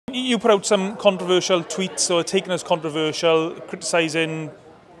You put out some controversial tweets, or taken as controversial, criticising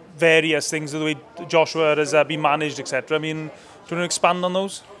various things, the way Joshua has been managed, etc. I mean, do you want to expand on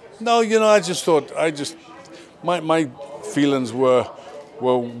those? No, you know, my feelings were,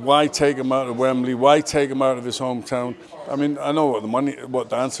 why take him out of Wembley? Why take him out of his hometown? I mean, I know what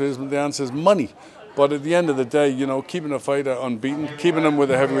the answer is, but the answer is money. But at the end of the day, you know, keeping a fighter unbeaten, keeping him with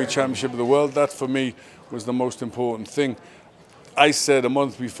the heavyweight championship of the world, that for me was the most important thing. I said a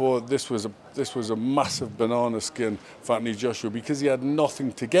month before this was a massive banana skin for Anthony Joshua because he had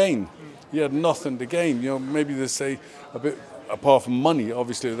nothing to gain. He had nothing to gain. You know, maybe they say a bit apart from money.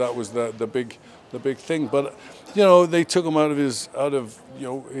 Obviously, that was the big thing. But you know, they took him out of his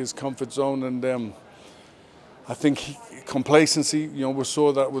his comfort zone, and I think complacency. You know, we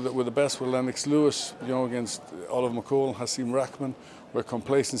saw that with the best with Lennox Lewis. You know, against Oliver McCall, Hasim Rahman, where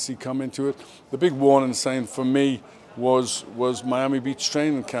complacency come into it. The big warning sign for me was Miami Beach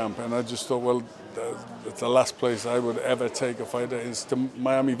training camp, and I just thought, well, it's the last place I would ever take a fighter is to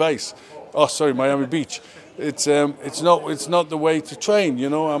Miami Vice. Oh, sorry, Miami Beach. It's not the way to train. You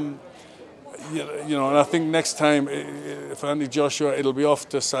know, you know, and I think next time for Anthony Joshua, it'll be off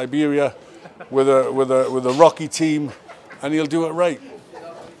to Siberia with a rocky team, and he'll do it right.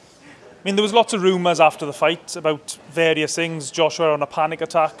 I mean, there was lots of rumours after the fight about various things. Joshua on a panic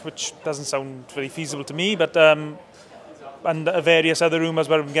attack, which doesn't sound very feasible to me, but and various other rumours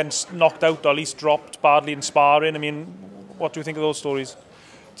about him getting knocked out or at least dropped badly in sparring. I mean, what do you think of those stories?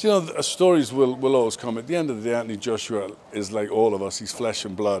 Do you know, stories will always come. At the end of the day, Anthony Joshua is like all of us. He's flesh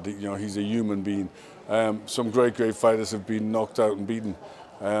and blood. You know, he's a human being. Some great fighters have been knocked out and beaten,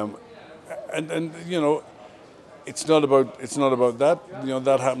 and you know, it's not about that. You know,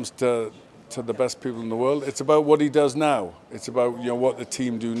 that happens to the best people in the world. It's about what he does now. It's about, you know, what the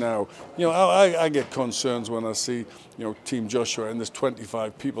team do now. You know, I get concerns when I see, you know, Team Joshua and there's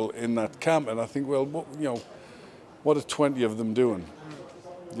 25 people in that camp, and I think, well, you know, what are 20 of them doing?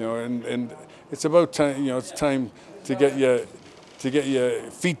 You know, and it's about time. You know, it's time to get your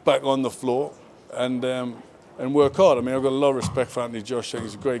feet back on the floor and work hard. I mean, I've got a lot of respect for Anthony Joshua.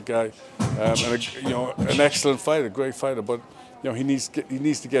 He's a great guy, and you know, an excellent fighter, great fighter. But you know, he needs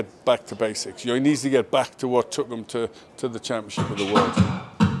to get back to basics. You know, he needs to get back to what took him to the championship of the world.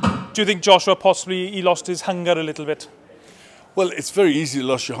 Do you think Joshua possibly lost his hunger a little bit? Well, it's very easy to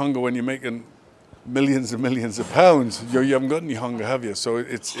lose your hunger when you're making millions and millions of pounds. You know, you haven't got any hunger, have you? So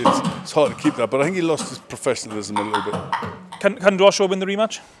it's hard to keep that. But I think he lost his professionalism a little bit. Can Joshua win the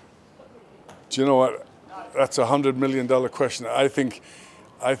rematch? Do you know what? That's a $100 million question. I think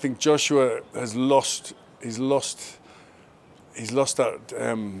Joshua has lost. He's lost that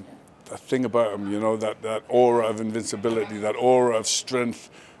thing about him. You know, that aura of invincibility, that aura of strength.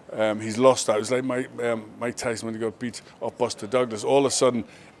 He's lost that. It was like Mike Tyson when he got beat off Buster Douglas. All of a sudden,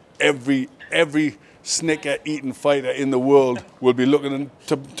 every snicker-eating fighter in the world will be looking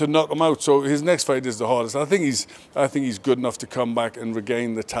to knock him out. So his next fight is the hardest. I think he's good enough to come back and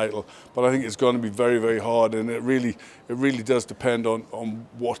regain the title. But I think it's going to be very, very hard, and it really does depend on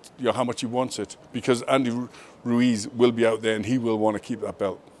what, you know, how much he wants it. Because Andy Ruiz will be out there, and he will want to keep that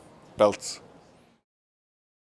belts.